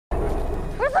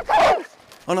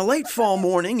On a late fall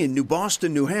morning in New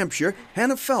Boston, New Hampshire,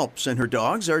 Hannah Phelps and her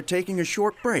dogs are taking a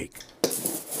short break.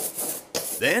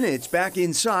 Then it's back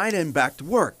inside and back to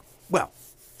work. Well,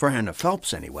 for Hannah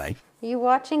Phelps anyway. You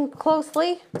watching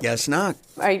closely? Guess not.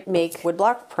 I make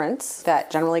woodblock prints that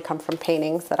generally come from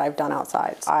paintings that I've done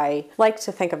outside. I like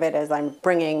to think of it as I'm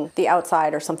bringing the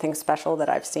outside or something special that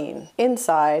I've seen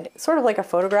inside, sort of like a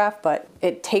photograph, but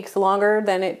it takes longer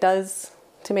than it does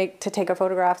to take a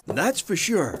photograph. That's for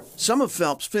sure. Some of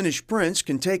Phelps' finished prints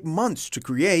can take months to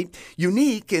create,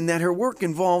 unique in that her work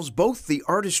involves both the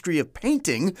artistry of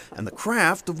painting and the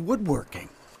craft of woodworking.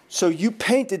 So you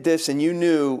painted this and you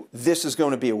knew this is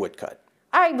going to be a woodcut?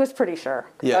 I was pretty sure.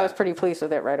 Yeah. I was pretty pleased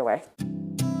with it right away.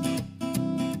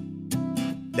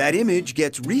 That image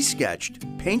gets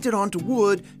resketched, painted onto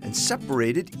wood, and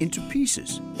separated into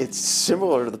pieces. It's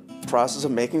similar to the process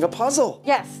of making a puzzle.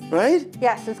 Yes. Right?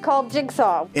 Yes, it's called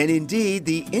jigsaw. And indeed,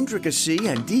 the intricacy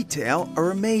and detail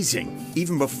are amazing,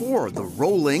 even before the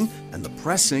rolling and the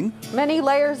pressing. Many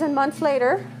layers and months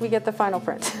later, we get the final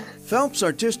print. Phelps'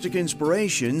 artistic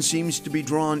inspiration seems to be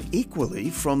drawn equally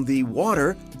from the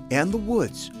water and the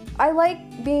woods. I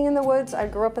like being in the woods. I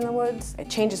grew up in the woods. It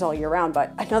changes all year round,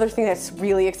 but another thing that's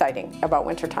really exciting about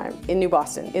wintertime in New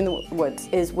Boston, in the woods,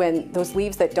 is when those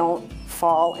leaves that don't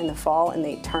fall in the fall and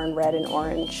they turn red and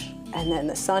orange, and then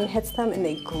the sun hits them and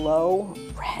they glow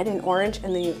red and orange,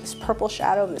 and then you have this purple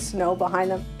shadow of the snow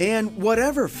behind them. And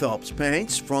whatever Phelps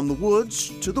paints, from the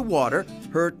woods to the water,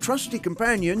 her trusty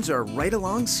companions are right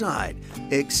alongside,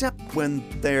 except when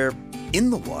they're in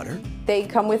the water. They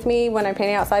come with me when I'm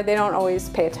painting outside. They don't always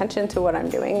pay attention to what I'm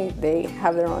doing. They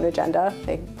have their own agenda.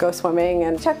 They go swimming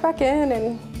and check back in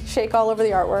and shake all over the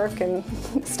artwork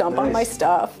and stomp on my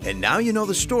stuff. And now you know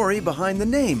the story behind the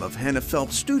name of Hannah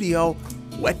Phelps' studio,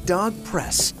 Wet Dog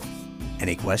Press.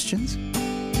 Any questions?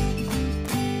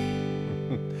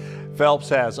 Phelps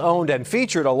has owned and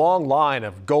featured a long line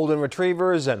of golden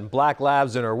retrievers and black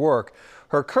labs in her work.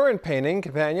 Her current painting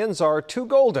companions are two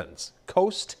Goldens,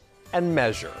 Coast and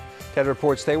Measure. Ted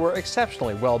reports they were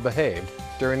exceptionally well behaved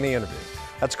during the interview.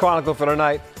 That's Chronicle for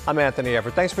tonight. I'm Anthony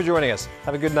Everett. Thanks for joining us.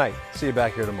 Have a good night. See you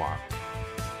back here tomorrow.